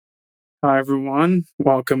Hi, everyone.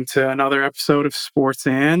 Welcome to another episode of Sports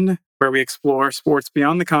And, where we explore sports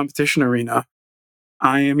beyond the competition arena.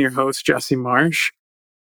 I am your host, Jesse Marsh,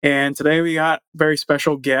 and today we got a very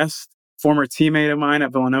special guest, former teammate of mine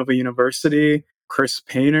at Villanova University, Chris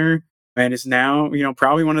Paynter, and is now,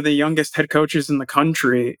 probably one of the youngest head coaches in the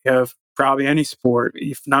country of probably any sport,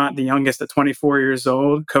 if not the youngest at 24 years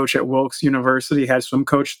old, coach at Wilkes University, head swim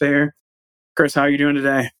coach there. Chris, how are you doing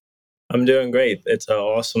today? I'm doing great. It's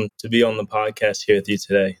awesome to be on the podcast here with you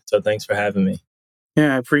today. So thanks for having me.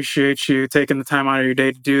 Yeah, I appreciate you taking the time out of your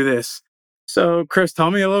day to do this. So, Chris,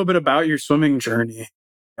 tell me a little bit about your swimming journey.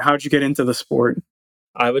 How'd you get into the sport?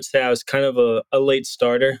 I would say I was kind of a late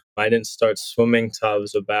starter. I didn't start swimming till I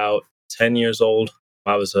was about 10 years old.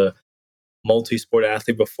 I was a multi-sport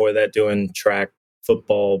athlete before that, doing track,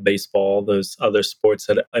 football, baseball, those other sports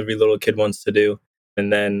that every little kid wants to do.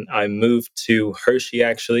 And then I moved to Hershey,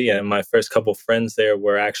 actually, and my first couple friends there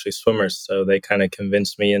were actually swimmers. So they kind of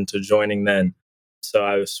convinced me into joining then. So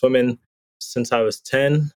I was swimming since I was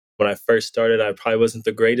 10. When I first started, I probably wasn't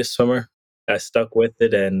the greatest swimmer. I stuck with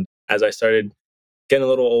it. And as I started getting a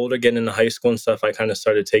little older, getting into high school and stuff, I kind of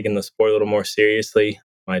started taking the sport a little more seriously.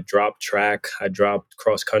 I dropped track, I dropped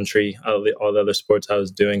cross country, all the other sports I was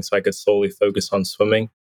doing, so I could solely focus on swimming.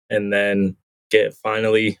 And then get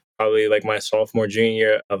finally, probably like my sophomore, junior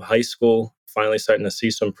year of high school, finally starting to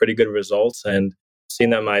see some pretty good results and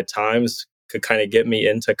seeing that my times could kind of get me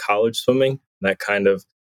into college swimming. That kind of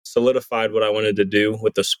solidified what I wanted to do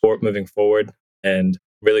with the sport moving forward and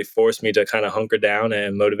really forced me to kind of hunker down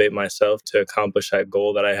and motivate myself to accomplish that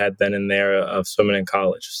goal that I had then and there of swimming in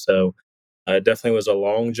college. So it definitely was a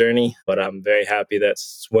long journey, but I'm very happy that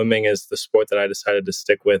swimming is the sport that I decided to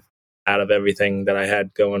stick with out of everything that I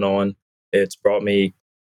had going on. It's brought me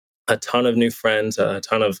a ton of new friends, a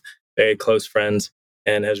ton of very close friends,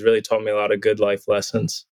 and has really taught me a lot of good life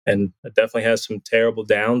lessons. And it definitely has some terrible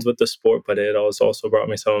downs with the sport, but it has also brought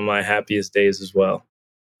me some of my happiest days as well.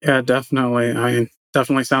 Yeah, definitely.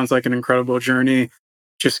 Definitely sounds like an incredible journey.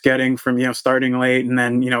 Just getting from starting late and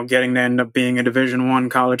then getting to end up being a Division I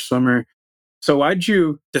college swimmer. So why'd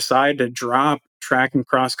you decide to drop track and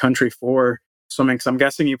cross country for swimming? Because I'm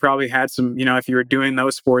guessing you probably had some, if you were doing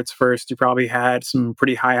those sports first, you probably had some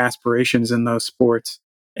pretty high aspirations in those sports.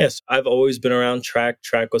 Yes, I've always been around track.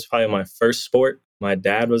 Track was probably my first sport. My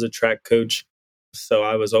dad was a track coach. So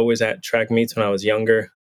I was always at track meets when I was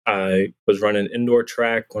younger. I was running indoor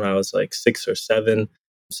track when I was like 6 or 7.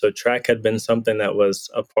 So track had been something that was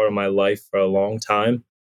a part of my life for a long time.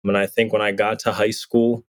 And I think when I got to high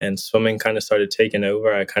school and swimming kind of started taking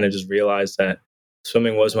over, I kind of just realized that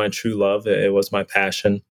swimming was my true love. It was my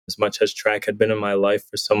passion. As much as track had been in my life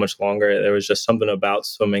for so much longer, there was just something about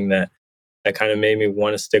swimming that kind of made me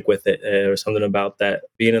want to stick with it. There was something about that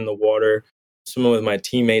being in the water, swimming with my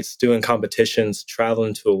teammates, doing competitions,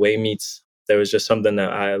 traveling to away meets. There was just something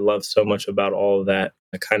that I loved so much about all of that.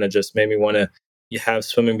 It kind of just made me want to have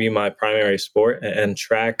swimming be my primary sport, and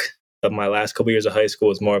track of my last couple years of high school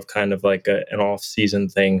was more of kind of like an off-season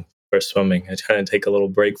thing for swimming. I kind of take a little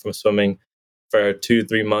break from swimming for 2 to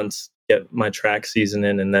 3 months, get my track season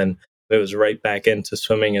in, and then it was right back into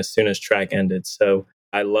swimming as soon as track ended. So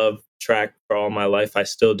I love track for all my life. I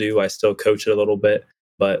still do. I still coach it a little bit,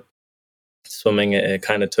 but swimming, it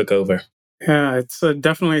kind of took over. Yeah, it's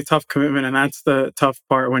definitely a tough commitment. And that's the tough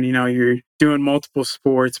part when, you're doing multiple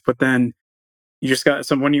sports, but then you just got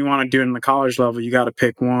some, when you want to do it in the college level, you got to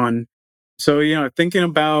pick one. So, thinking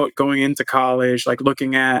about going into college, like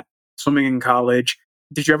looking at swimming in college,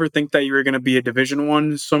 did you ever think that you were going to be a Division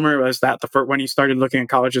I swimmer? Was that the first, when you started looking at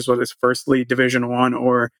colleges, was it firstly Division I,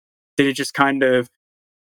 or did it just kind of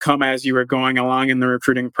come as you were going along in the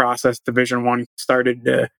recruiting process? Division I started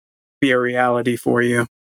to be a reality for you.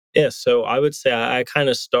 Yeah, so I would say I kind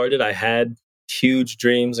of started, I had huge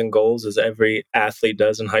dreams and goals as every athlete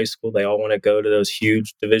does in high school. They all want to go to those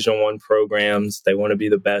huge Division I programs. They want to be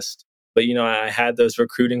the best. But, I had those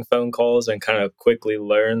recruiting phone calls and kind of quickly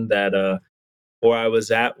learned that where I was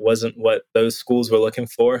at wasn't what those schools were looking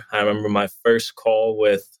for. I remember my first call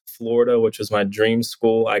with Florida, which was my dream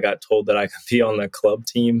school. I got told that I could be on the club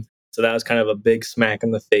team. So that was kind of a big smack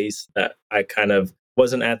in the face that I kind of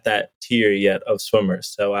wasn't at that tier yet of swimmers.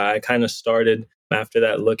 So I kind of started after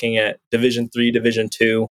that looking at Division III, Division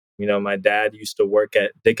II. My dad used to work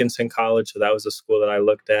at Dickinson College, so that was a school that I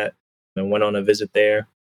looked at and went on a visit there.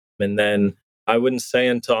 And then I wouldn't say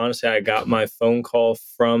until honestly I got my phone call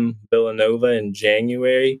from Villanova in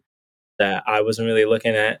January that I wasn't really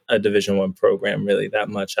looking at a Division I program really that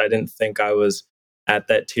much. I didn't think I was at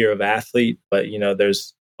that tier of athlete, but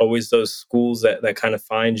there's always those schools that kind of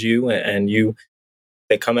find you and you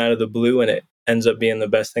they come out of the blue and ends up being the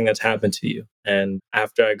best thing that's happened to you. And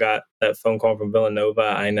after I got that phone call from Villanova,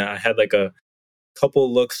 I had like a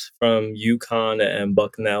couple looks from UConn and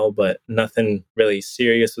Bucknell, but nothing really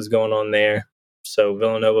serious was going on there. So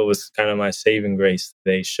Villanova was kind of my saving grace.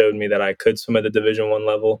 They showed me that I could swim at the Division 1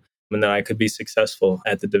 level and that I could be successful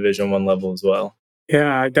at the Division 1 level as well.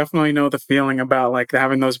 Yeah, I definitely know the feeling about like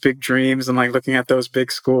having those big dreams and like looking at those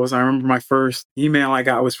big schools. I remember my first email I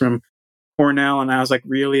got was from Cornell, and I was like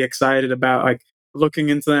really excited about like looking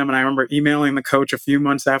into them. And I remember emailing the coach a few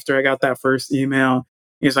months after I got that first email.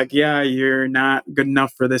 He was like, "Yeah, you're not good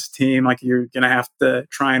enough for this team. Like you're gonna have to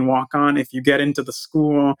try and walk on if you get into the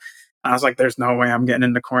school." I was like, "There's no way I'm getting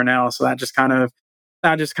into Cornell." So that just kind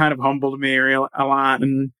of humbled me a lot,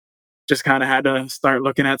 and just kind of had to start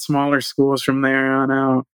looking at smaller schools from there on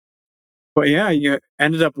out. But yeah, you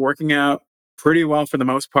ended up working out pretty well for the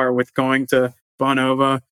most part with going to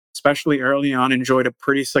Villanova, especially early on. Enjoyed a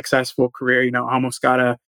pretty successful career. Almost got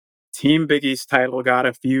a team Big East title, got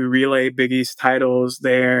a few relay Big East titles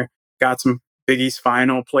there, got some Big East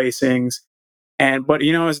final placings. But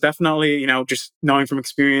it's definitely, just knowing from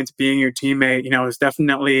experience, being your teammate, it's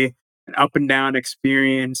definitely an up and down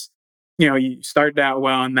experience. You started out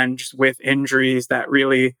well, and then just with injuries that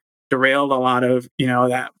really derailed a lot of,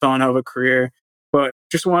 that Villanova career. But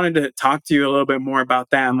just wanted to talk to you a little bit more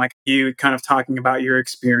about that and like you kind of talking about your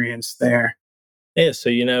experience there. Yeah,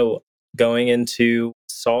 so going into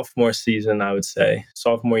sophomore season, I would say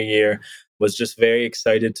sophomore year was just very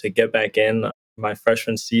excited to get back in. My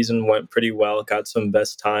freshman season went pretty well, got some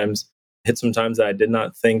best times, hit some times that I did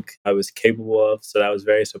not think I was capable of. So that was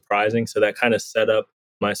very surprising. So that kind of set up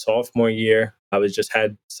my sophomore year. I was just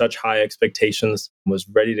had such high expectations, was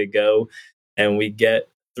ready to go. And we get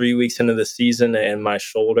 3 weeks into the season and my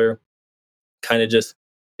shoulder kind of just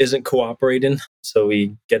isn't cooperating. So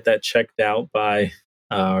we get that checked out by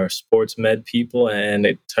our sports med people, and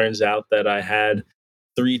it turns out that I had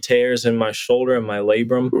 3 tears in my shoulder and my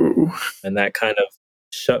labrum, Ooh. and that kind of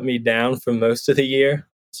shut me down for most of the year.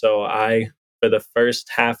 So for the first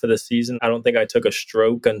half of the season, I don't think I took a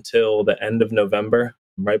stroke until the end of November,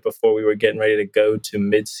 right before we were getting ready to go to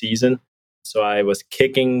mid-season. So I was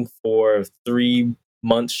kicking for 3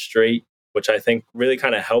 months straight, which I think really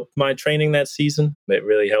kind of helped my training that season. It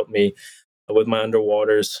really helped me with my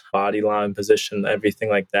underwaters, body line position, everything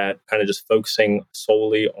like that, kind of just focusing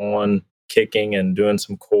solely on kicking and doing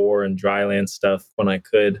some core and dry land stuff when I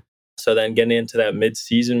could. So then getting into that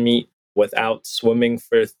mid-season meet without swimming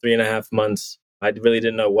for 3.5 months, I really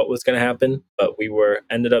didn't know what was going to happen, but we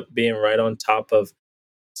ended up being right on top of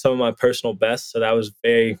some of my personal bests. So that was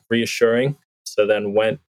very reassuring. So then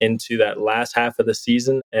went into that last half of the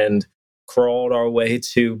season and crawled our way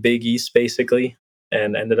to Big East basically,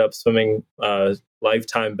 and ended up swimming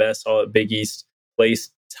lifetime best all at Big East,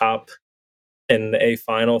 placed top in the A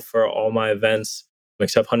final for all my events,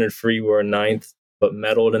 except 100 free were ninth, but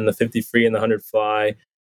medaled in the 50 free and the 100 fly.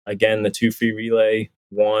 Again, the 2 free relay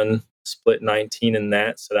won, split 19 in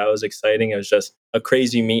that. So that was exciting. It was just a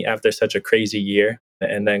crazy meet after such a crazy year.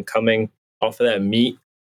 And then coming off of that meet,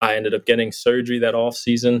 I ended up getting surgery that off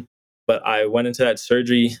season, but I went into that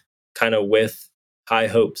surgery kind of with high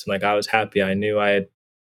hopes. Like I was happy. I knew I had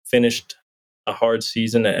finished a hard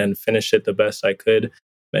season and finished it the best I could.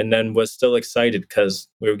 And then was still excited because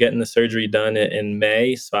we were getting the surgery done in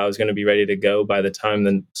May. So I was going to be ready to go by the time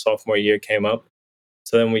the sophomore year came up.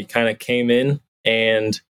 So then we kind of came in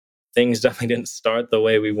and things definitely didn't start the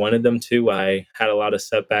way we wanted them to. I had a lot of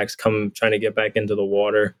setbacks trying to get back into the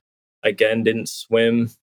water. Again, didn't swim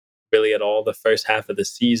really at all the first half of the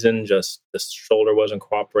season. Just the shoulder wasn't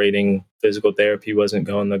cooperating. Physical therapy wasn't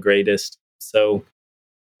going the greatest. So,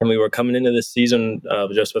 and we were coming into this season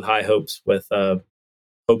just with high hopes, with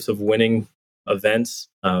hopes of winning events.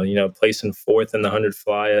 Placing fourth in the 100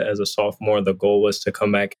 fly as a sophomore. The goal was to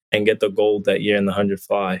come back and get the gold that year in the 100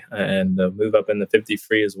 fly and move up in the 50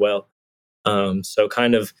 free as well. So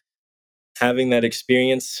kind of having that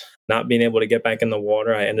experience, not being able to get back in the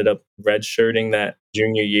water, I ended up redshirting that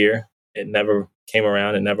junior year. It never came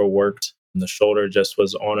around. It never worked. And the shoulder just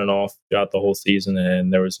was on and off throughout the whole season.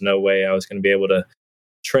 And there was no way I was going to be able to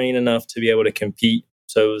train enough to be able to compete.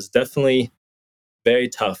 So it was definitely very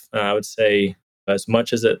tough. I would say as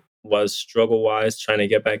much as it was struggle wise, trying to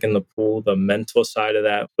get back in the pool, the mental side of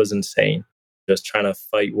that was insane. Just trying to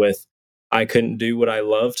fight with, I couldn't do what I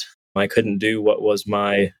loved. I couldn't do what was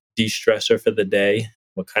my de-stressor for the day,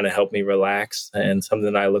 what kind of helped me relax and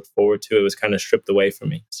something that I looked forward to. It was kind of stripped away from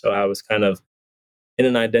me. So I was kind of in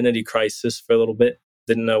an identity crisis for a little bit.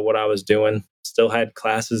 Didn't know what I was doing. Still had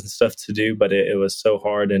classes and stuff to do, but it was so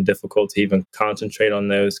hard and difficult to even concentrate on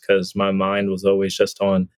those because my mind was always just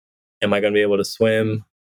on Am I going to be able to swim?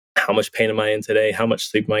 How much pain am I in today? How much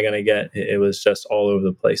sleep am I going to get? It was just all over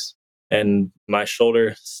the place. And my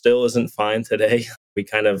shoulder still isn't fine today. We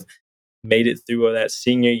kind of made it through that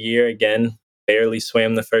senior year again, barely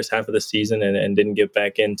swam the first half of the season and didn't get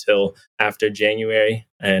back in till after January,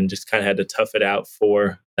 and just kind of had to tough it out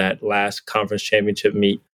for that last conference championship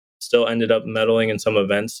meet. Still ended up medaling in some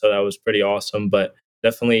events, so that was pretty awesome, but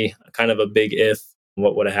definitely kind of a big if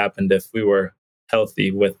what would have happened if we were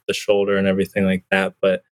healthy with the shoulder and everything like that.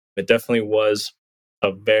 But it definitely was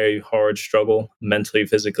a very hard struggle mentally,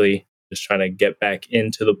 physically, just trying to get back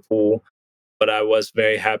into the pool. But I was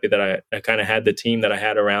very happy that I kind of had the team that I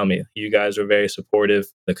had around me. You guys were very supportive.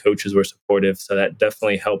 The coaches were supportive. So that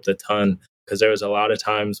definitely helped a ton, because there was a lot of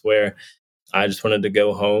times where I just wanted to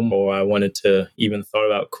go home, or I wanted to even thought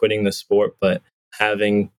about quitting the sport. But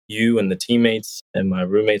having you and the teammates and my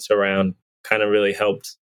roommates around kind of really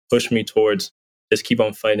helped push me towards just keep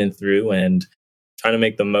on fighting through and trying to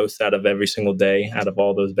make the most out of every single day out of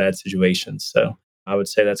all those bad situations. So I would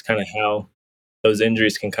say that's kind of how those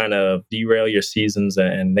injuries can kind of derail your seasons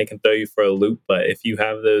and they can throw you for a loop. But if you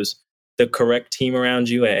have the correct team around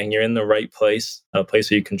you and you're in the right place, a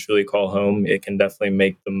place where you can truly call home, it can definitely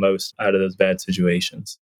make the most out of those bad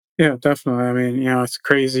situations. Yeah, definitely. I mean, it's a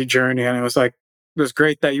crazy journey. And it was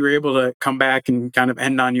great that you were able to come back and kind of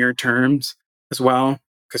end on your terms as well.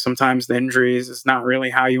 Because sometimes the injuries is not really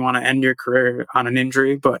how you want to end your career on an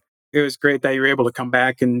injury. But it was great that you were able to come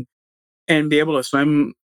back and be able to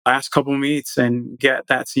swim last couple meets and get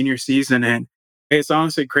that senior season. And it's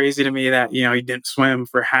honestly crazy to me that, you didn't swim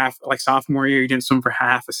for half, like sophomore year, you didn't swim for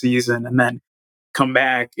half a season and then come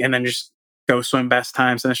back and then just go swim best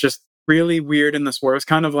times. And it's just really weird in the sport. It's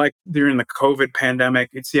kind of like during the COVID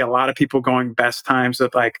pandemic, you'd see a lot of people going best times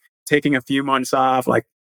with like taking a few months off, like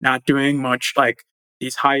not doing much, like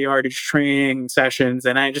these high yardage training sessions.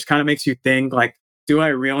 And it just kind of makes you think like, do I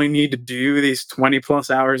really need to do these 20 plus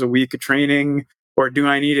hours a week of training? Or do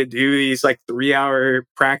I need to do these like 3 hour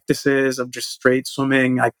practices of just straight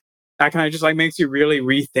swimming? Like that kind of just like makes you really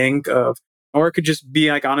rethink of, or it could just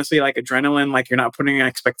be like honestly like adrenaline, like you're not putting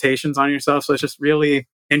expectations on yourself. So it's just really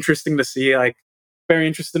interesting to see, like very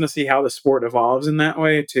interesting to see how the sport evolves in that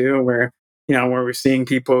way too, where we're seeing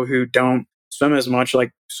people who don't swim as much,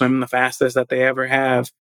 like swim the fastest that they ever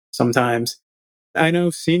have sometimes. I know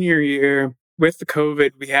senior year with the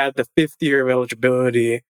COVID, we had the fifth year of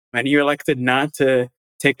eligibility and you elected not to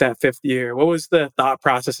take that fifth year. What was the thought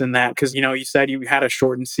process in that? Because, you said you had a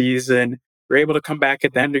shortened season, you're able to come back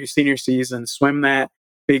at the end of your senior season, swim that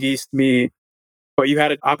Big East meet, but you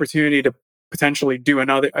had an opportunity to potentially do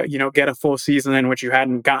another, get a full season in which you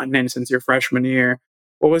hadn't gotten in since your freshman year.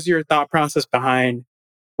 What was your thought process behind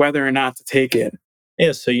whether or not to take it?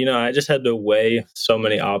 Yeah, so I just had to weigh so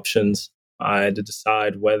many options. I had to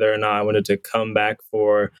decide whether or not I wanted to come back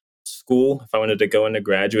for school, if I wanted to go into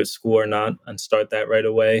graduate school or not, and start that right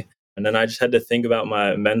away. And then I just had to think about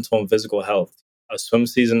my mental and physical health. A swim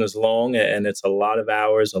season is long and it's a lot of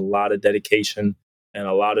hours, a lot of dedication, and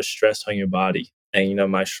a lot of stress on your body.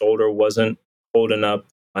 And my shoulder wasn't holding up.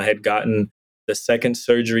 I had gotten the second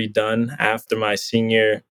surgery done after my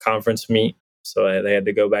senior conference meet, so they had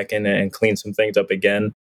to go back in and clean some things up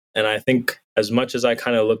again. And I think as much as I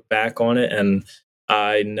kind of look back on it, and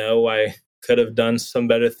I know I could have done some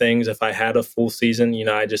better things if I had a full season,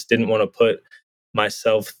 I just didn't want to put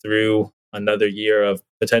myself through another year of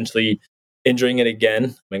potentially injuring it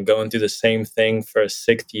again and going through the same thing for a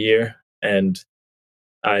sixth year. And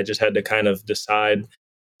I just had to kind of decide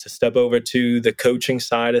to step over to the coaching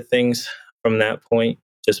side of things from that point,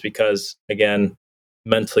 just because, again,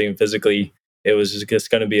 mentally and physically, it was just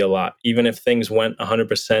going to be a lot. Even if things went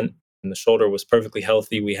 100% and the shoulder was perfectly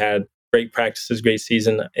healthy, we had great practices, great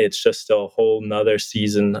season. It's just still a whole nother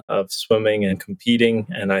season of swimming and competing.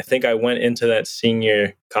 And I think I went into that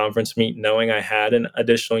senior conference meet knowing I had an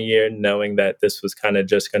additional year, knowing that this was kind of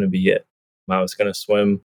just going to be it. I was going to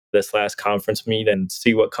swim this last conference meet and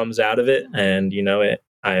see what comes out of it. And,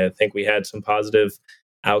 I think we had some positive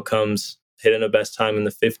outcomes, hitting a best time in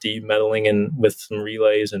the 50, medaling in with some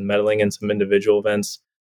relays and medaling in some individual events.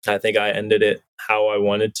 I think I ended it how I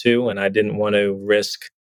wanted to, and I didn't want to risk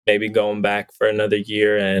maybe going back for another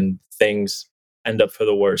year and things end up for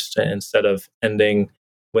the worst instead of ending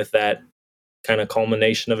with that kind of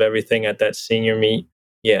culmination of everything at that senior meet.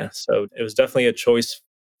 Yeah, so it was definitely a choice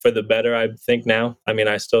for the better, I think now. I mean,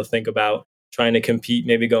 I still think about trying to compete,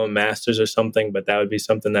 maybe going masters or something, but that would be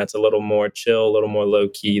something that's a little more chill, a little more low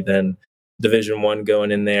key than Division One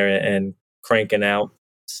going in there and cranking out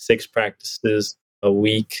 6 practices a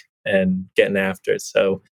week and getting after it.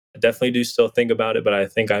 So I definitely do still think about it, but I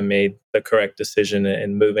think I made the correct decision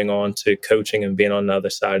in moving on to coaching and being on the other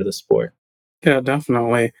side of the sport. Yeah,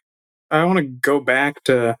 definitely. I want to go back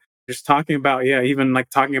to just talking about, yeah, even like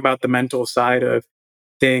talking about the mental side of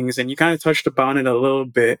things. And you kind of touched upon it a little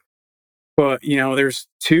bit. But, there's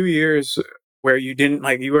 2 years where you didn't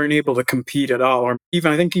like you weren't able to compete at all, or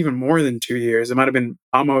even I think even more than 2 years. It might have been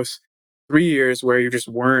almost 3 years where you just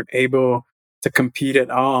weren't able to compete at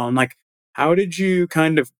all. And like, how did you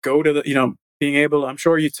kind of go to being able, I'm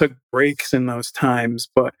sure you took breaks in those times,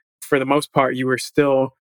 but for the most part, you were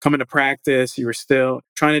still coming to practice, you were still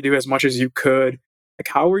trying to do as much as you could. Like,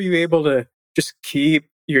 how were you able to just keep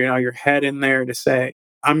your head in there to say,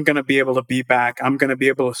 I'm going to be able to be back. I'm going to be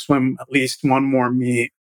able to swim at least one more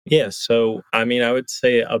meet. Yeah, so I mean, I would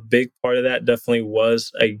say a big part of that definitely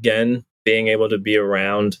was, again, being able to be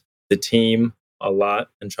around the team a lot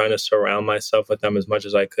and trying to surround myself with them as much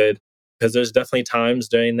as I could. Because there's definitely times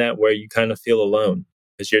during that where you kind of feel alone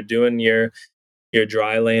because you're doing your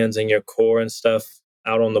dry lands and your core and stuff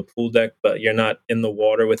out on the pool deck, but you're not in the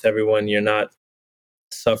water with everyone. You're not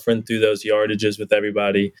suffering through those yardages with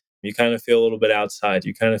everybody. You kind of feel a little bit outside.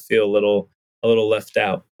 You kind of feel a little left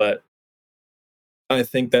out. But I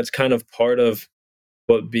think that's kind of part of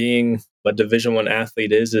what being a Division 1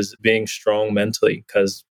 athlete is being strong mentally,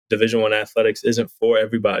 because Division 1 athletics isn't for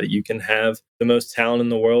everybody. You can have the most talent in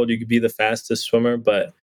the world, you could be the fastest swimmer,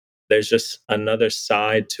 but there's just another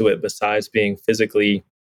side to it besides being physically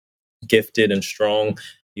gifted and strong.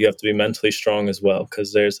 You have to be mentally strong as well,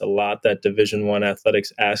 because there's a lot that Division 1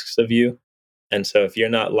 athletics asks of you. And so if you're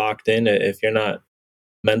not locked in, if you're not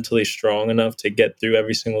mentally strong enough to get through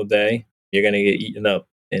every single day, you're going to get eaten up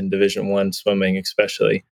in Division 1 swimming,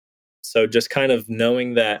 especially. So just kind of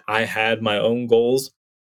knowing that I had my own goals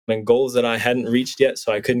and goals that I hadn't reached yet,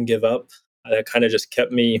 so I couldn't give up. That kind of just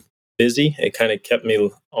kept me busy. It kind of kept me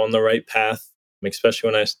on the right path,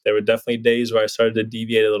 especially when there were definitely days where I started to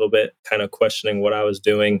deviate a little bit, kind of questioning what I was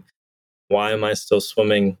doing. Why am I still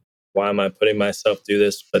swimming? Why am I putting myself through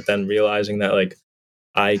this? But then realizing that, like,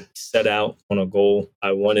 I set out on a goal.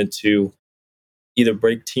 I wanted to either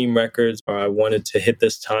break team records or I wanted to hit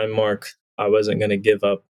this time mark. I wasn't going to give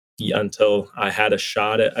up until I had a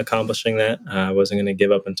shot at accomplishing that. I wasn't going to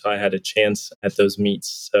give up until I had a chance at those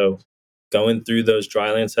meets. So going through those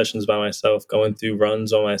dryland sessions by myself, going through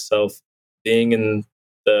runs on myself, being in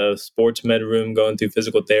the sports med room, going through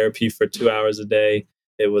physical therapy for 2 hours a day,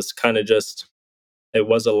 it was kind of just, it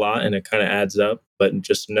was a lot and it kind of adds up. But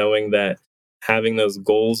just knowing that having those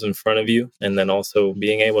goals in front of you and then also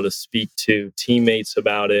being able to speak to teammates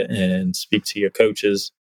about it and speak to your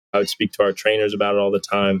coaches. I would speak to our trainers about it all the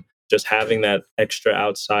time. Just having that extra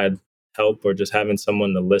outside help or just having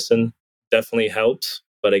someone to listen definitely helps.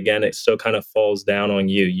 But again, it still kind of falls down on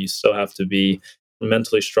you. You still have to be a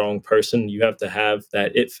mentally strong person. You have to have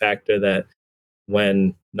that it factor that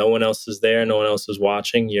when no one else is there, no one else is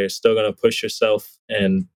watching, you're still going to push yourself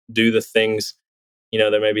and do the things.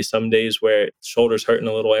 There may be some days where shoulders hurting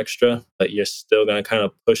a little extra, but you're still going to kind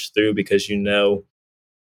of push through because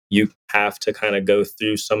you have to kind of go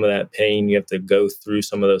through some of that pain. You have to go through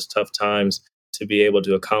some of those tough times to be able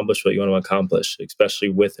to accomplish what you want to accomplish, especially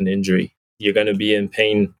with an injury. You're going to be in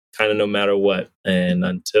pain kind of no matter what. And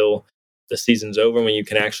until the season's over, when you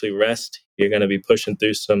can actually rest, you're going to be pushing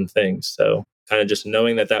through some things. So kind of just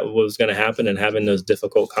knowing that was going to happen and having those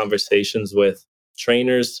difficult conversations with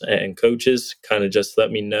trainers and coaches kind of just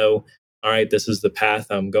let me know, all right, this is the path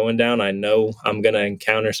I'm going down. I know I'm going to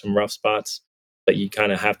encounter some rough spots, but you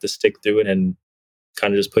kind of have to stick through it and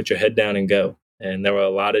kind of just put your head down and go. And there were a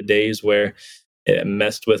lot of days where it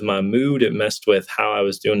messed with my mood, it messed with how I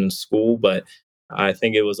was doing in school, but I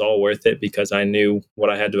think it was all worth it because I knew what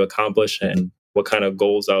I had to accomplish and what kind of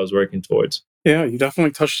goals I was working towards. Yeah, you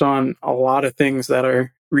definitely touched on a lot of things that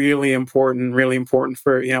are really important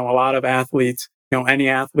for, a lot of athletes, any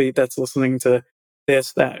athlete that's listening to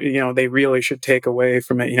this that, they really should take away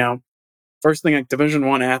from it. First thing, like Division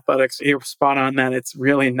 1 athletics, you're spot on that it's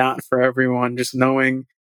really not for everyone. Just knowing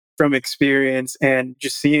from experience and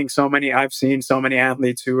just I've seen so many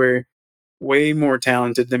athletes who are way more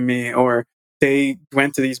talented than me, or they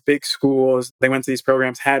went to these big schools, they went to these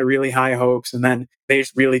programs, had really high hopes, and then they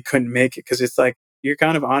just really couldn't make it because it's like you're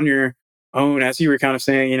kind of on your own, as you were kind of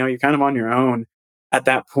saying, you're kind of on your own at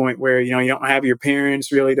that point where, you don't have your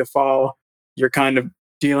parents really to fall. You're kind of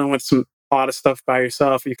dealing with a lot of stuff by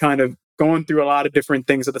yourself. You're kind of going through a lot of different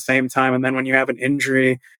things at the same time. And then when you have an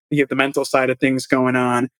injury, you have the mental side of things going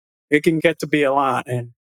on. It can get to be a lot.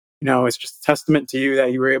 And, it's just a testament to you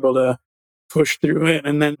that you were able to push through it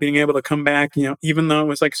and then being able to come back, even though it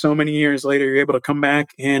was like so many years later, you're able to come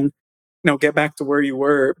back and get back to where you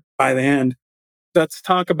were by the end. Let's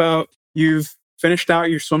talk about, you've finished out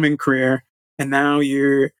your swimming career and now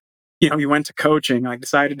you went to coaching, like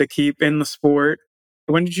decided to keep in the sport.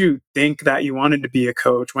 When did you think that you wanted to be a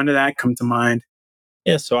coach? When did that come to mind?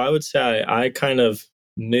 Yeah, so I would say I kind of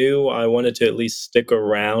knew I wanted to at least stick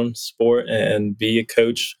around sport and be a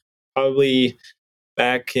coach probably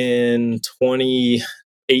back in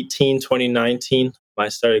 2018, 2019. I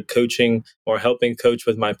started coaching or helping coach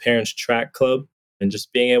with my parents' track club, and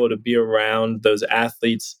just being able to be around those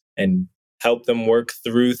athletes and help them work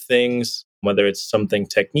through things, whether it's something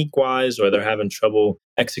technique wise or they're having trouble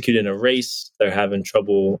executing a race, they're having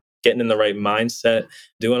trouble getting in the right mindset,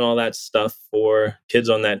 doing all that stuff for kids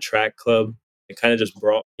on that track club. It kind of just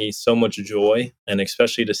brought me so much joy, and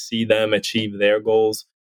especially to see them achieve their goals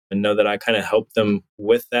and know that I kind of helped them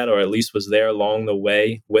with that, or at least was there along the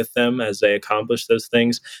way with them as they accomplished those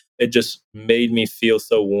things. It just made me feel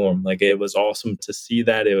so warm. Like, it was awesome to see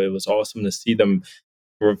that. It was awesome to see them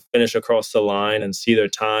finish across the line and see their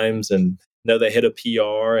times and know they hit a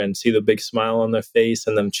PR and see the big smile on their face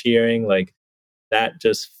and them cheering. Like, that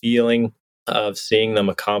just feeling of seeing them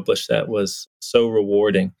accomplish that was so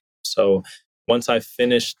rewarding. So once I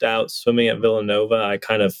finished out swimming at Villanova, I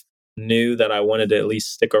kind of knew that I wanted to at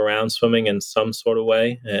least stick around swimming in some sort of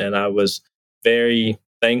way. And I was very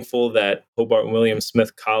thankful that Hobart and William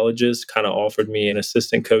Smith colleges kind of offered me an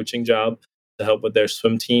assistant coaching job to help with their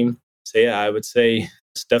swim team. So yeah, I would say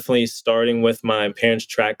it's definitely starting with my parents'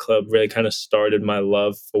 track club really kind of started my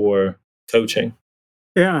love for coaching.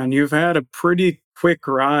 Yeah, and you've had a pretty quick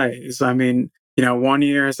rise. I mean, 1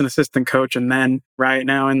 year as an assistant coach, and then right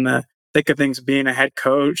now in the thick of things, being a head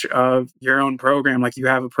coach of your own program. Like, you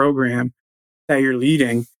have a program that you're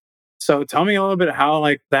leading. So tell me a little bit how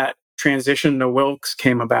like that transition to Wilkes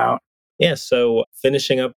came about. Yeah, so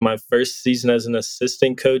finishing up my first season as an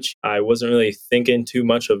assistant coach, I wasn't really thinking too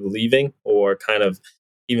much of leaving or kind of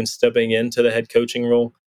even stepping into the head coaching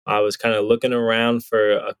role. I was kind of looking around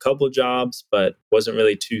for a couple jobs, but wasn't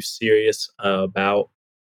really too serious about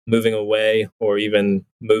moving away or even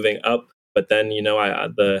moving up. But then,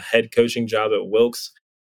 the head coaching job at Wilkes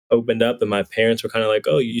opened up, and my parents were kind of like,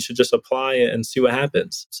 "Oh, you should just apply and see what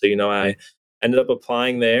happens." So, I ended up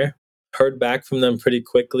applying there, heard back from them pretty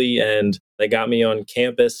quickly, and they got me on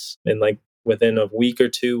campus in like within a week or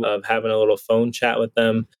two of having a little phone chat with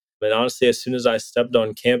them. And honestly, as soon as I stepped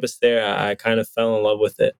on campus there, I kind of fell in love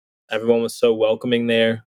with it. Everyone was so welcoming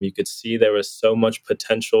there. You could see there was so much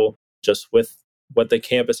potential just with what the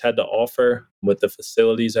campus had to offer, with the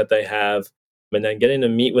facilities that they have. And then getting to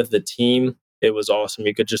meet with the team, it was awesome.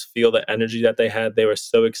 You could just feel the energy that they had. They were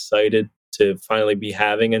so excited to finally be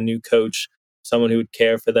having a new coach, someone who would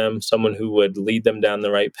care for them, someone who would lead them down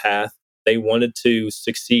the right path. They wanted to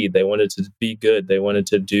succeed. They wanted to be good. They wanted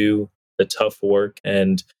to do the tough work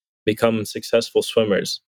and become successful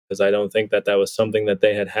swimmers, because I don't think that that was something that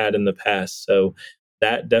they had had in the past. So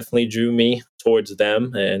that definitely drew me towards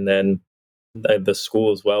them. And then the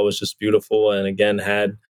school as well was just beautiful, and again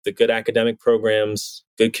had the good academic programs,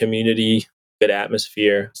 good community, good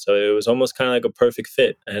atmosphere. So it was almost kind of like a perfect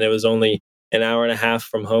fit. And it was only an hour and a half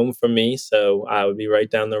from home for me. So I would be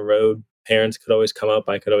right down the road. Parents could always come up.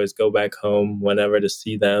 I could always go back home whenever to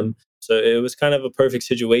see them. So it was kind of a perfect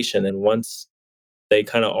situation. And once they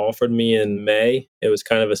kind of offered me in May, it was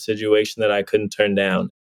kind of a situation that I couldn't turn down.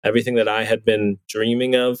 Everything that I had been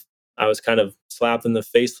dreaming of, I was kind of slapped in the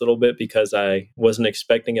face a little bit because I wasn't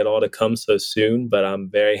expecting it all to come so soon. But I'm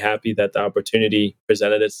very happy that the opportunity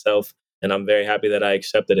presented itself. And I'm very happy that I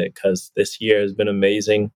accepted it, because this year has been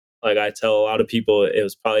amazing. Like, I tell a lot of people, it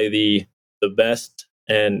was probably the best,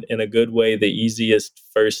 and in a good way, the easiest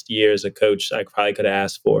first year as a coach I probably could have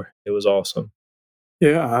asked for. It was awesome.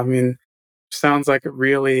 Yeah, I mean, sounds like a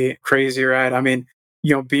really crazy ride. I mean,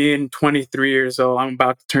 being 23 years old, I'm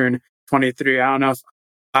about to turn 23. I don't know if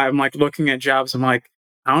I'm like looking at jobs. I'm like,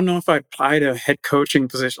 I don't know if I'd apply to a head coaching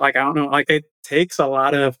position. Like, I don't know. Like, it takes a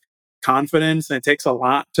lot of confidence, and it takes a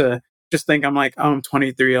lot to just think, I'm like, oh, I'm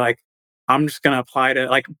 23. Like, I'm just going to apply to,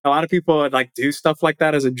 like, a lot of people would like do stuff like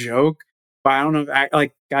that as a joke. But I don't know. If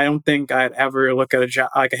I don't think I'd ever look at a job,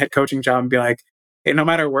 like a head coaching job, and be like, hey, no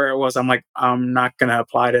matter where it was, I'm like, I'm not going to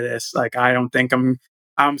apply to this. Like, I don't think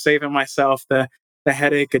I'm saving myself the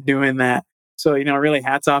headache of doing that. So, really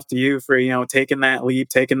hats off to you for, taking that leap,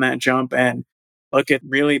 taking that jump, and look, it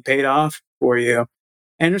really paid off for you.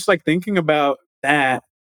 And just like thinking about that,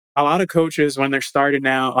 a lot of coaches, when they're starting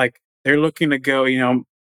out, like they're looking to go,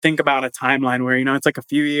 think about a timeline where, it's like a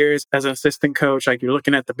few years as an assistant coach, like you're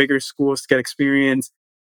looking at the bigger schools to get experience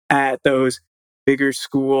at those. bigger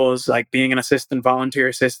schools, like being an assistant, volunteer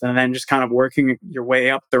assistant, and then just kind of working your way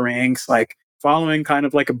up the ranks, like following kind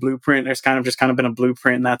of like a blueprint. There's kind of just kind of been a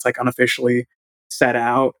blueprint that's like unofficially set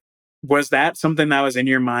out. Was that something that was in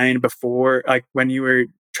your mind before, like when you were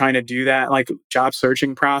trying to do that, like job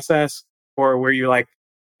searching process? Or were you like,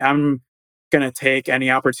 I'm going to take any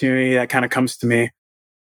opportunity that kind of comes to me?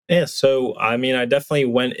 Yeah, so I mean, I definitely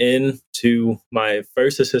went into my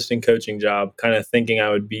first assistant coaching job kind of thinking I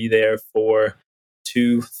would be there for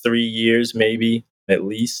 2, 3 years, maybe at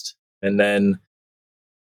least, and then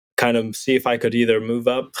kind of see if I could either move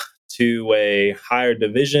up to a higher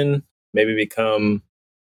division, maybe become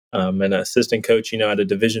an assistant coach, at a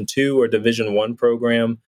Division 2 or Division 1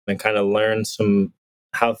 program, and kind of learn some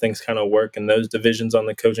how things kind of work in those divisions on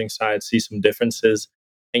the coaching side, see some differences.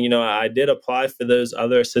 And I did apply for those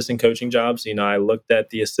other assistant coaching jobs. I looked at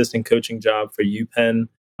the assistant coaching job for UPenn.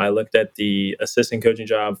 I looked at the assistant coaching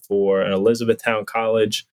job for an Elizabethtown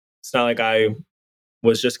college. It's not like I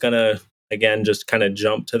was just gonna again just kind of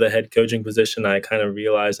jump to the head coaching position. I kind of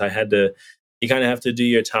realized you kind of have to do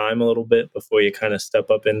your time a little bit before you kind of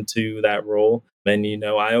step up into that role. And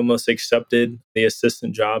I almost accepted the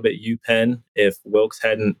assistant job at UPenn. If Wilkes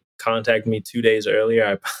hadn't contacted me 2 days earlier,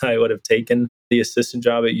 I probably would have taken the assistant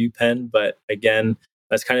job at UPenn. But again,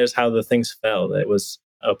 that's kind of just how the things fell. It was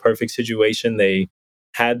a perfect situation. They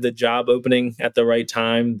had the job opening at the right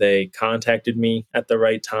time. They contacted me at the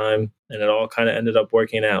right time, and it all kind of ended up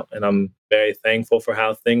working out. And I'm very thankful for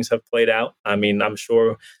how things have played out. I mean, I'm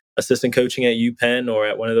sure assistant coaching at UPenn or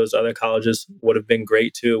at one of those other colleges would have been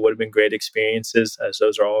great too. It would have been great experiences, as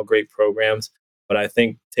those are all great programs. But I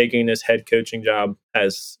think taking this head coaching job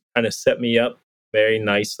has kind of set me up very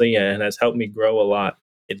nicely and has helped me grow a lot.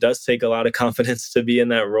 It does take a lot of confidence to be in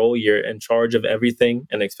that role. You're in charge of everything,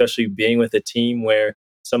 and especially being with a team where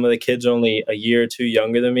some of the kids are only a year or two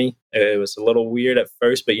younger than me. It was a little weird at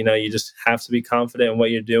first, but you just have to be confident in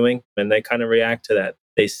what you're doing, and they kind of react to that.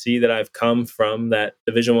 They see that I've come from that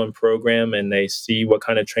Division 1 program, and they see what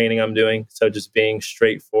kind of training I'm doing. So just being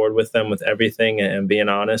straightforward with them with everything and being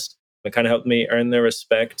honest, it kind of helped me earn their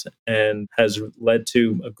respect and has led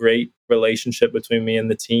to a great relationship between me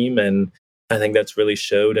and the team. And I think that's really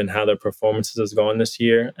showed in how their performances has gone this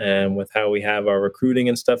year, and with how we have our recruiting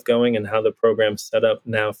and stuff going, and how the program's set up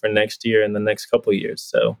now for next year and the next couple of years.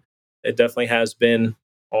 So it definitely has been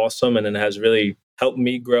awesome, and it has really helped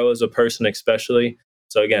me grow as a person, especially.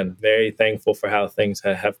 So again, very thankful for how things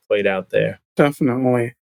have played out there.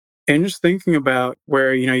 Definitely. And just thinking about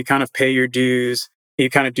where, you kind of pay your dues, you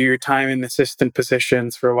kind of do your time in assistant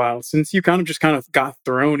positions for a while, since you kind of got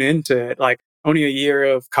thrown into it, like only a year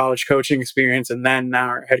of college coaching experience and then now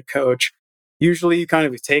our head coach. Usually you kind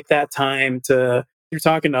of take that time to, you're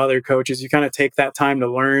talking to other coaches, you kind of take that time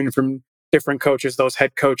to learn from different coaches, those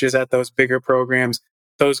head coaches at those bigger programs,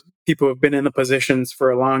 those people who have been in the positions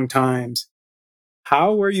for a long times.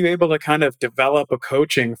 How were you able to kind of develop a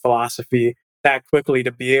coaching philosophy that quickly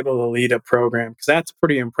to be able to lead a program? Because that's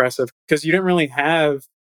pretty impressive, because you didn't really have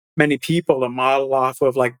many people to model off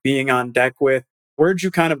of, like being on deck with. Where'd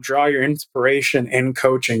you kind of draw your inspiration in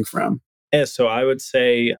coaching from? Yeah, so I would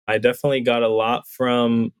say I definitely got a lot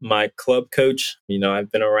from my club coach.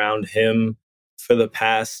 I've been around him for the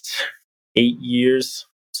past 8 years.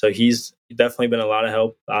 So he's definitely been a lot of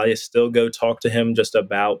help. I still go talk to him just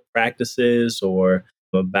about practices or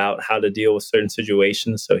about how to deal with certain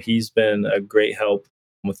situations. So he's been a great help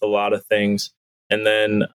with a lot of things. And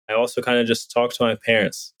then I also kind of just talk to my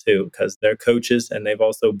parents too, because they're coaches and they've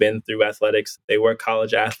also been through athletics. They were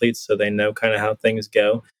college athletes, so they know kind of how things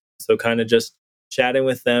go. So kind of just chatting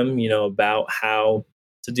with them, about how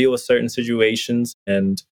to deal with certain situations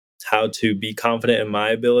and how to be confident in my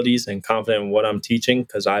abilities and confident in what I'm teaching,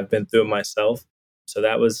 because I've been through it myself. So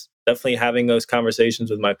that was definitely having those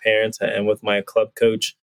conversations with my parents and with my club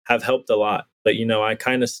coach have helped a lot. But I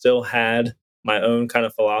kind of still had my own kind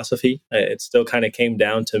of philosophy. It still kind of came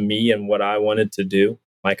down to me and what I wanted to do.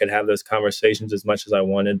 I could have those conversations as much as I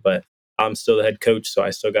wanted, but I'm still the head coach, so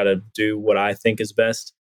I still got to do what I think is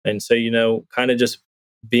best. And so, kind of just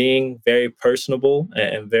being very personable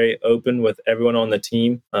and very open with everyone on the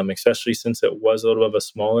team, especially since it was a little bit of a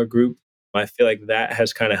smaller group. I feel like that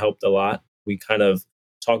has kind of helped a lot. We kind of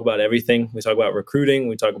talk about everything. We talk about recruiting.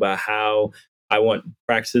 We talk about how I want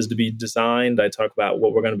practices to be designed. I talk about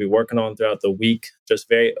what we're going to be working on throughout the week. Just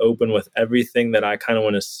very open with everything that I kind of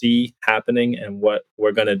want to see happening and what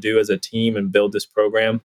we're going to do as a team and build this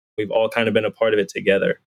program. We've all kind of been a part of it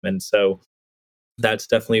together. And so that's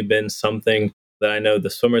definitely been something that I know the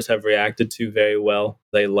swimmers have reacted to very well.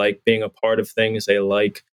 They like being a part of things. They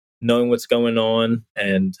like knowing what's going on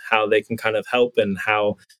and how they can kind of help, and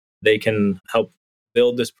how they can help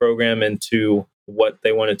build this program into what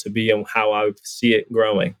they want it to be and how I see it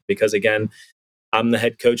growing. Because again, I'm the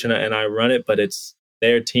head coach and I run it, but it's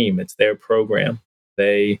their team, it's their program.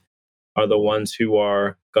 They are the ones who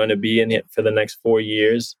are going to be in it for the next 4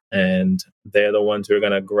 years, and they're the ones who are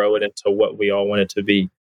going to grow it into what we all want it to be.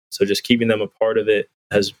 So just keeping them a part of it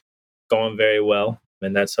has gone very well,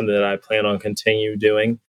 and that's something that I plan on continue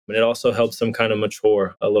doing. But it also helps them kind of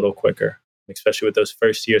mature a little quicker, especially with those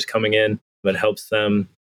first years coming in. It helps them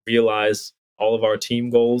realize all of our team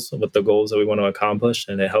goals, what the goals that we want to accomplish,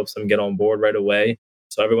 and it helps them get on board right away.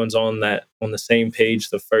 So everyone's on the same page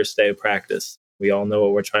the first day of practice. We all know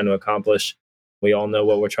what we're trying to accomplish. We all know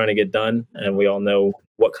what we're trying to get done, and we all know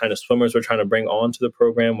what kind of swimmers we're trying to bring onto the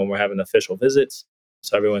program when we're having official visits.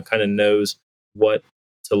 So everyone kind of knows what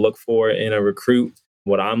to look for in a recruit,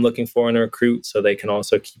 what I'm looking for in a recruit, so they can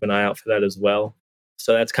also keep an eye out for that as well.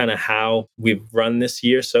 So that's kind of how we've run this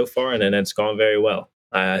year so far, and it's gone very well.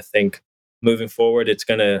 I think moving forward, it's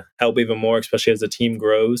going to help even more, especially as the team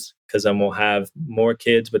grows, because then we'll have more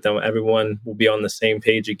kids, but then everyone will be on the same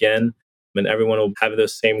page again, and everyone will have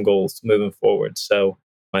those same goals moving forward. So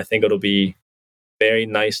I think it'll be very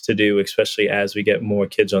nice to do, especially as we get more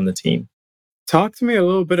kids on the team. Talk to me a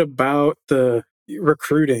little bit about the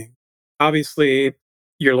recruiting. Obviously,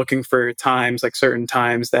 you're looking for times, like certain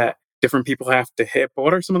times that different people have to hit. But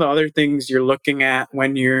what are some of the other things you're looking at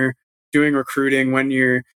when you're doing recruiting, when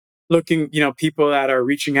you're looking, people that are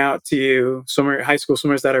reaching out to you, high school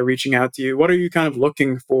swimmers that are reaching out to you? What are you kind of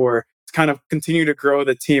looking for to kind of continue to grow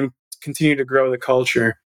the team, continue to grow the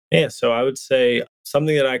culture? Yeah, so I would say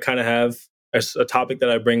something that I kind of have as a topic that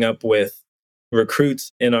I bring up with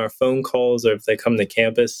recruits in our phone calls, or if they come to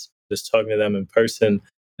campus, just talking to them in person,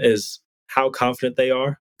 is how confident they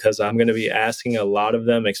are. Because I'm going to be asking a lot of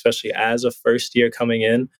them, especially as a first year coming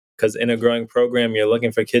in, because in a growing program, you're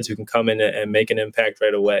looking for kids who can come in and make an impact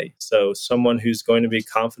right away. So someone who's going to be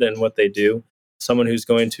confident in what they do, someone who's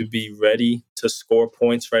going to be ready to score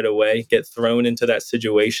points right away, get thrown into that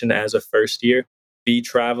situation as a first year, be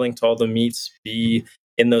traveling to all the meets, be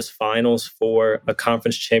in those finals for a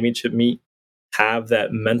conference championship meet, have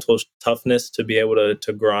that mental toughness to be able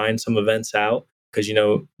to grind some events out. Because,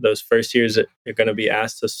 those first years, you're going to be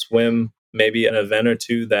asked to swim maybe an event or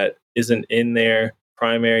two that isn't in their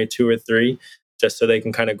primary 2 or 3, just so they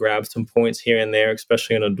can kind of grab some points here and there,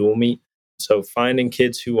 especially in a dual meet. So finding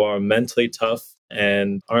kids who are mentally tough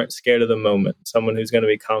and aren't scared of the moment, someone who's going to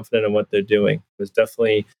be confident in what they're doing, is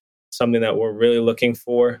definitely something that we're really looking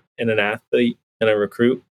for in an athlete and a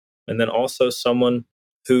recruit. And then also someone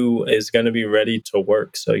who is going to be ready to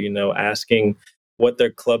work. So, asking what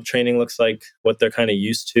their club training looks like, what they're kind of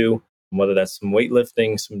used to, whether that's some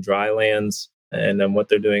weightlifting, some dry lands, and then what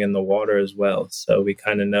they're doing in the water as well. So we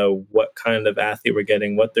kind of know what kind of athlete we're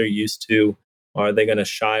getting, what they're used to. Are they going to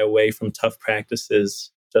shy away from tough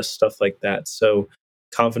practices? Just stuff like that. So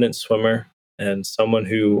confident swimmer and someone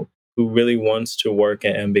who really wants to work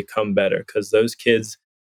and become better, because those kids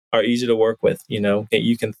are easy to work with.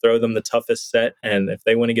 You can throw them the toughest set, and if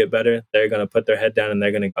they want to get better, they're going to put their head down and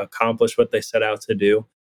they're going to accomplish what they set out to do.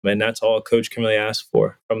 And that's all a coach can really ask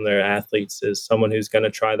for from their athletes, is someone who's going to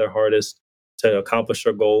try their hardest to accomplish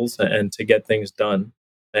their goals and to get things done.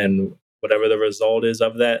 And whatever the result is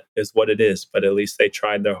of that is what it is, but at least they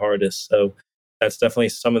tried their hardest. So that's definitely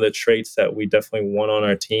some of the traits that we definitely want on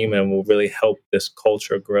our team and will really help this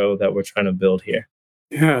culture grow that we're trying to build here.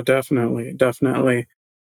 Yeah, definitely. Definitely.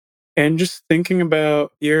 And just thinking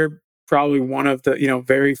about, you're probably one of the,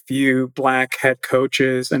 very few Black head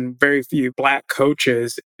coaches and very few Black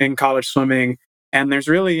coaches in college swimming. And there's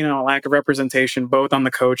really, a lack of representation both on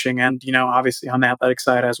the coaching and, obviously on the athletic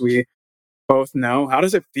side, as we both know. How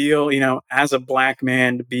does it feel, as a Black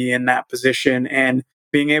man to be in that position and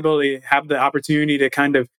being able to have the opportunity to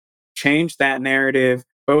kind of change that narrative,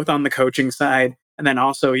 both on the coaching side and then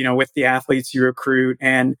also, with the athletes you recruit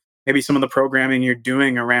and maybe some of the programming you're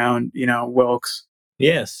doing around, Wilkes?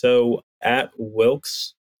 Yeah. So at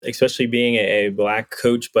Wilkes, especially being a Black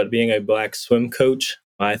coach, but being a Black swim coach,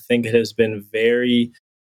 I think it has been very,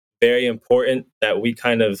 very important that we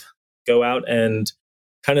kind of go out and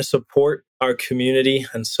kind of support our community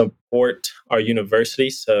and support our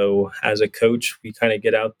university. So as a coach, we kind of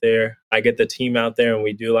get out there. I get the team out there and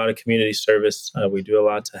we do a lot of community service. We do a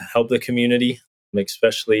lot to help the community,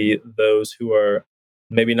 especially those who are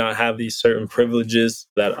maybe not have these certain privileges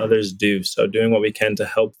that others do. So doing what we can to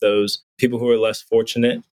help those people who are less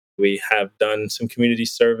fortunate. We have done some community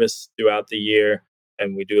service throughout the year,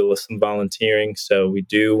 and we do some volunteering. So we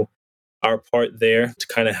do our part there to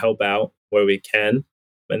kind of help out where we can.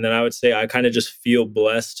 And then I would say I kind of just feel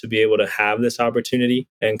blessed to be able to have this opportunity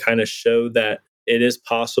and kind of show that it is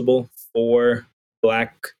possible for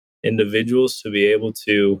Black individuals to be able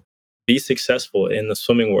to be successful in the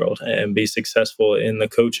swimming world and be successful in the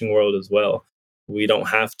coaching world as well. We don't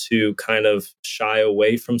have to kind of shy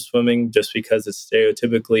away from swimming just because it's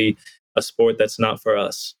stereotypically a sport that's not for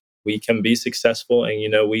us. We can be successful,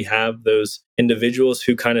 and we have those individuals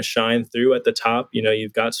who kind of shine through at the top.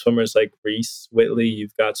 You've got swimmers like Reese Whitley,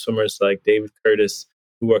 you've got swimmers like David Curtis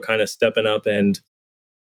who are kind of stepping up, and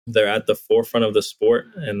they're at the forefront of the sport,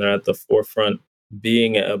 and they're at the forefront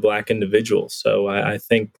being a Black individual. So I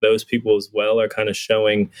think those people as well are kind of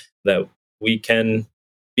showing that we can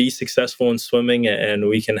be successful in swimming, and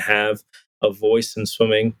we can have a voice in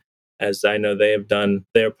swimming, as I know they have done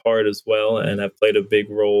their part as well and have played a big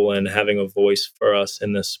role in having a voice for us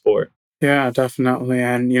in this sport. Yeah, definitely.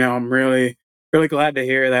 And, I'm really, really glad to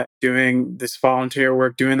hear that doing this volunteer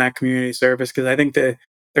work, doing that community service, because I think that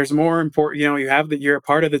there's more important, you have that you're a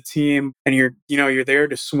part of the team and you're there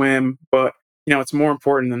to swim, but, it's more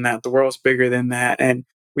important than that. The world's bigger than that. And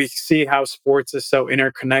we see how sports is so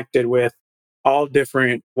interconnected with all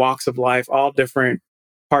different walks of life, all different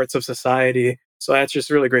parts of society. So that's just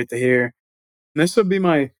really great to hear. And this would be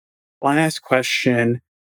my last question.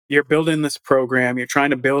 You're building this program, you're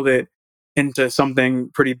trying to build it into something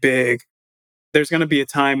pretty big. There's going to be a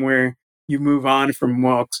time where you move on from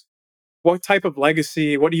Wilkes. What type of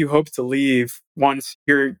legacy, what do you hope to leave once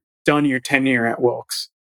you're done your tenure at Wilkes?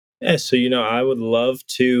 Yeah, so I would love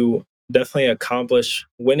to definitely accomplish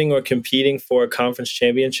winning or competing for a conference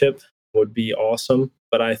championship would be awesome.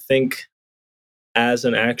 But I think as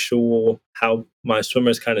an actual how my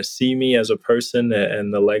swimmers kind of see me as a person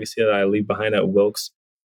and the legacy that I leave behind at Wilkes,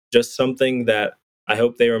 just something that I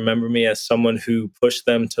hope they remember me as someone who pushed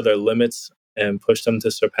them to their limits and pushed them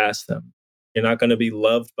to surpass them. You're not going to be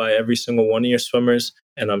loved by every single one of your swimmers.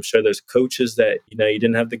 And I'm sure there's coaches that, you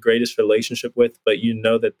didn't have the greatest relationship with, but you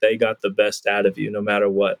know that they got the best out of you no matter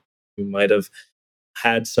what. You might have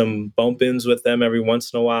had some bump ins with them every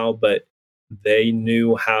once in a while, but they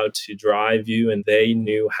knew how to drive you and they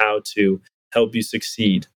knew how to help you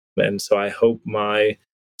succeed. And so I hope my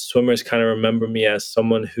swimmers kind of remember me as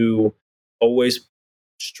someone who always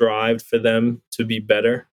strived for them to be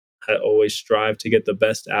better. I always strive to get the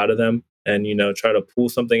best out of them and, try to pull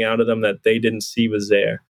something out of them that they didn't see was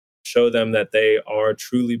there. Show them that they are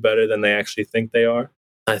truly better than they actually think they are.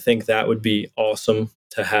 I think that would be awesome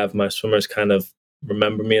to have my swimmers kind of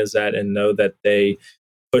remember me as that and know that they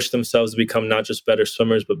push themselves to become not just better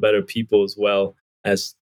swimmers, but better people as well,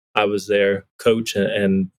 as I was their coach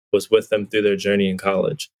and was with them through their journey in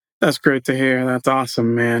college. That's great to hear. That's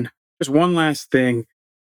awesome, man. Just one last thing.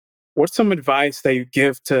 What's some advice that you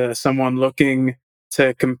give to someone looking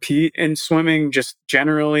to compete in swimming just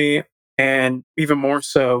generally, and even more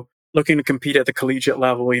so looking to compete at the collegiate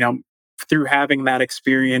level, through having that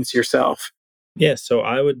experience yourself? Yeah, so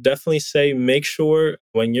I would definitely say make sure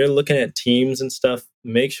when you're looking at teams and stuff,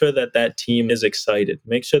 make sure that that team is excited.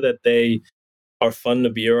 Make sure that they are fun to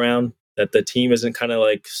be around, that the team isn't kind of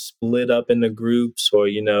like split up into groups or,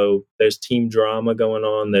 there's team drama going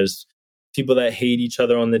on. There's people that hate each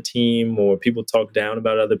other on the team or people talk down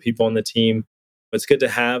about other people on the team. It's good to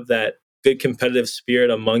have that good competitive spirit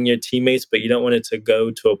among your teammates, but you don't want it to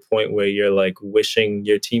go to a point where you're like wishing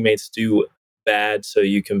your teammates do bad so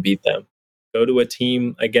you can beat them. Go to a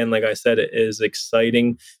team, again, like I said, it is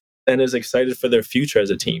exciting and is excited for their future as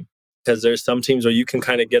a team, because there's some teams where you can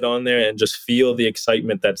kind of get on there and just feel the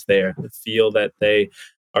excitement that's there, feel that they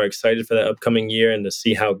are excited for that upcoming year and to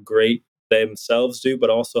see how great they themselves do, but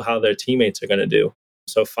also how their teammates are going to do.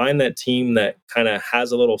 So find that team that kind of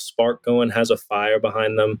has a little spark going, has a fire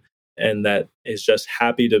behind them, and that is just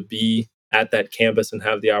happy to be at that campus and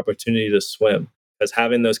have the opportunity to swim. Because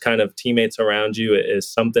having those kind of teammates around you is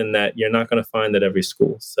something that you're not going to find at every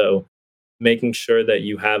school. So making sure that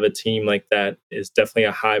you have a team like that is definitely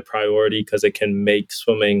a high priority, because it can make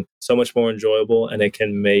swimming so much more enjoyable and it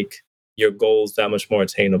can make your goals that much more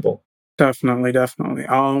attainable. Definitely, definitely.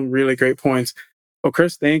 All really great points. Well,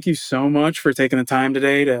 Chris, thank you so much for taking the time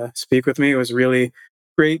today to speak with me. It was really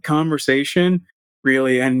great conversation,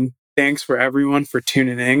 really. And thanks for everyone for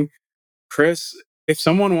tuning in. Chris, if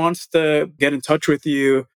someone wants to get in touch with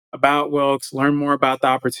you about Wilkes, learn more about the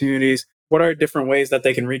opportunities, what are different ways that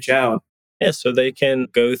they can reach out? Yeah, so they can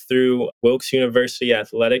go through Wilkes University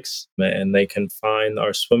Athletics and they can find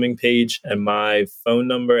our swimming page, and my phone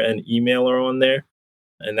number and email are on there.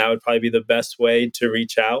 And that would probably be the best way to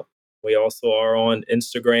reach out. We also are on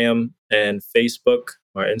Instagram and Facebook.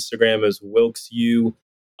 Our Instagram is WilkesU_swim.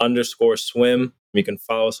 You can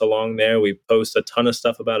follow us along there. We post a ton of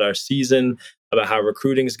stuff about our season, about how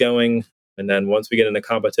recruiting's going. And then once we get into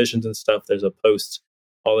competitions and stuff, there's a post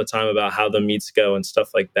all the time about how the meets go and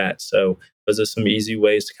stuff like that. So those are some easy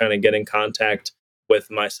ways to kind of get in contact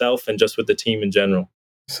with myself and just with the team in general.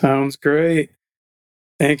 Sounds great.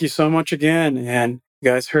 Thank you so much again. And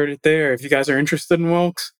you guys heard it there. If you guys are interested in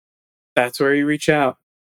Wilkes, that's where you reach out.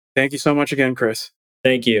 Thank you so much again, Chris.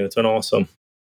 Thank you. It's been awesome.